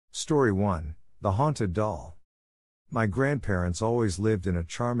Story 1, The Haunted Doll. My grandparents always lived in a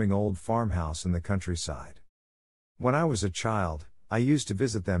charming old farmhouse in the countryside. When I was a child, I used to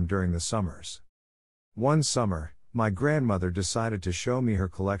visit them during the summers. One summer, my grandmother decided to show me her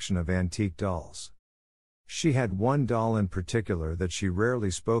collection of antique dolls. She had one doll in particular that she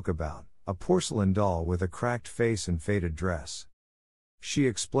rarely spoke about, a porcelain doll with a cracked face and faded dress. She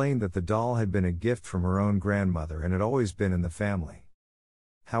explained that the doll had been a gift from her own grandmother and had always been in the family.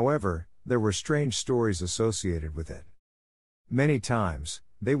 However, there were strange stories associated with it. Many times,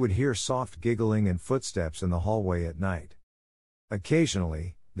 they would hear soft giggling and footsteps in the hallway at night.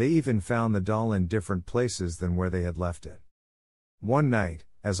 Occasionally, they even found the doll in different places than where they had left it. One night,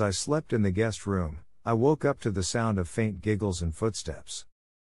 as I slept in the guest room, I woke up to the sound of faint giggles and footsteps.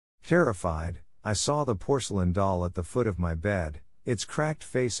 Terrified, I saw the porcelain doll at the foot of my bed, its cracked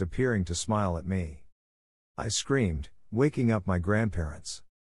face appearing to smile at me. I screamed, waking up my grandparents.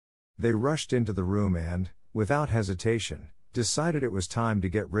 They rushed into the room and, without hesitation, decided it was time to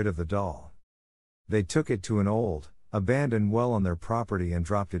get rid of the doll. They took it to an old, abandoned well on their property and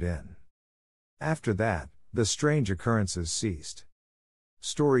dropped it in. After that, the strange occurrences ceased.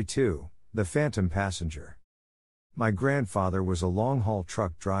 Story 2, The Phantom Passenger. My grandfather was a long-haul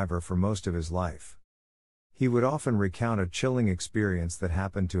truck driver for most of his life. He would often recount a chilling experience that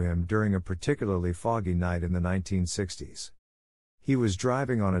happened to him during a particularly foggy night in the 1960s. He was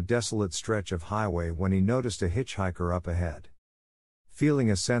driving on a desolate stretch of highway when he noticed a hitchhiker up ahead. Feeling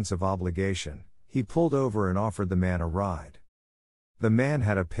a sense of obligation, he pulled over and offered the man a ride. The man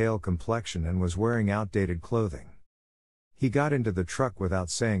had a pale complexion and was wearing outdated clothing. He got into the truck without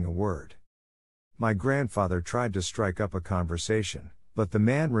saying a word. My grandfather tried to strike up a conversation, but the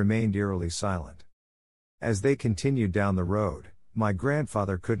man remained eerily silent. As they continued down the road, my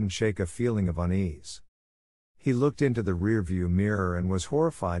grandfather couldn't shake a feeling of unease. He looked into the rearview mirror and was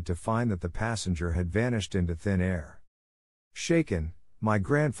horrified to find that the passenger had vanished into thin air. Shaken, my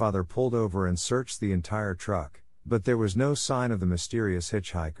grandfather pulled over and searched the entire truck, but there was no sign of the mysterious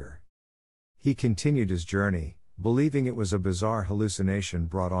hitchhiker. He continued his journey, believing it was a bizarre hallucination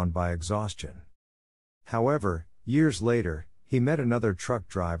brought on by exhaustion. However, years later, he met another truck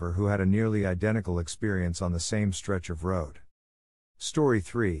driver who had a nearly identical experience on the same stretch of road. Story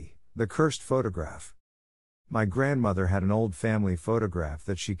 3, The Cursed Photograph. My grandmother had an old family photograph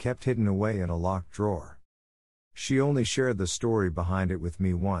that she kept hidden away in a locked drawer. She only shared the story behind it with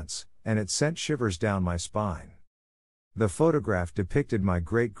me once, and it sent shivers down my spine. The photograph depicted my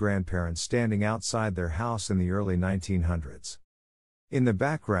great-grandparents standing outside their house in the early 1900s. In the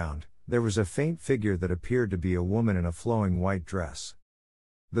background, there was a faint figure that appeared to be a woman in a flowing white dress.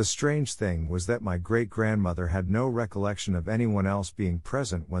 The strange thing was that my great-grandmother had no recollection of anyone else being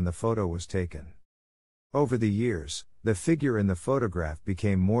present when the photo was taken. Over the years, the figure in the photograph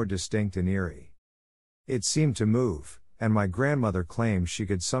became more distinct and eerie. It seemed to move, and my grandmother claimed she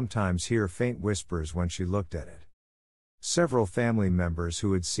could sometimes hear faint whispers when she looked at it. Several family members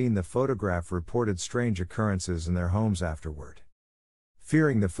who had seen the photograph reported strange occurrences in their homes afterward.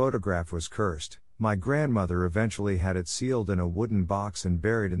 Fearing the photograph was cursed, my grandmother eventually had it sealed in a wooden box and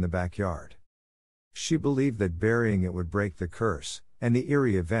buried in the backyard. She believed that burying it would break the curse, and the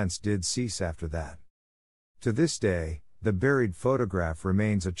eerie events did cease after that. To this day, the buried photograph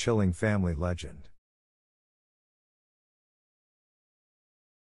remains a chilling family legend.